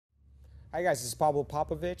Hi guys, this is Pablo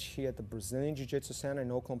Popovich here at the Brazilian Jiu-Jitsu Center in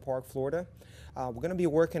Oakland Park, Florida. We're going to be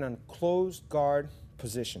working on closed guard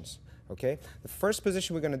positions, okay? The first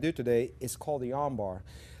position we're going to do today is called the armbar.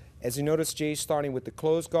 As you notice, Jay's starting with the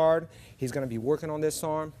closed guard. He's going to be working on this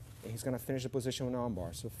arm, and he's going to finish the position with an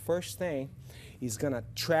armbar. So first thing, he's going to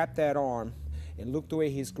trap that arm, and look the way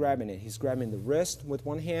he's grabbing it. He's grabbing the wrist with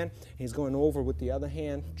one hand, and he's going over with the other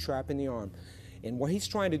hand, trapping the arm. And what he's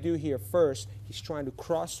trying to do here first, he's trying to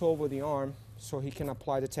cross over the arm so he can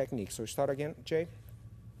apply the technique. So start again, Jay.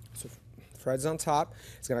 So Fred's on top.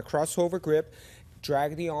 He's going to cross over grip,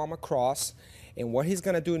 drag the arm across. And what he's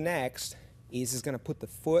going to do next is he's going to put the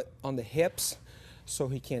foot on the hips so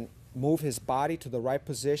he can move his body to the right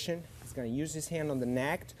position. He's going to use his hand on the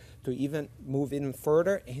neck to even move even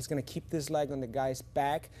further. And he's going to keep this leg on the guy's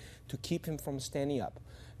back to keep him from standing up.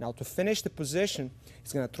 Now to finish the position,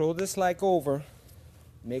 he's going to throw this leg over,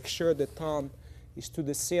 make sure the thumb is to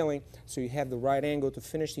the ceiling so you have the right angle to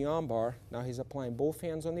finish the armbar. Now he's applying both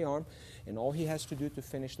hands on the arm, and all he has to do to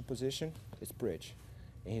finish the position is bridge.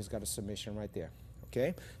 And he's got a submission right there,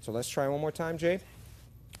 okay? So let's try one more time, Jay.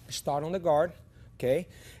 Start on the guard, okay?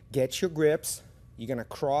 Get your grips. You're going to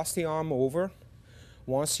cross the arm over.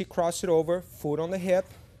 Once you cross it over, foot on the hip,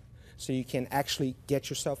 so you can actually get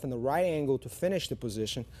yourself in the right angle to finish the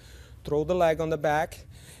position. Throw the leg on the back.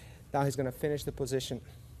 Now he's going to finish the position.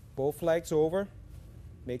 Both legs over,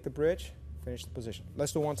 make the bridge, finish the position.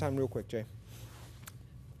 Let's do one time real quick, Jay.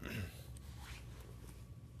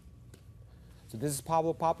 So this is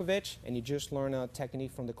Pablo Popovich, and you just learned a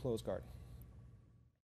technique from the closed guard.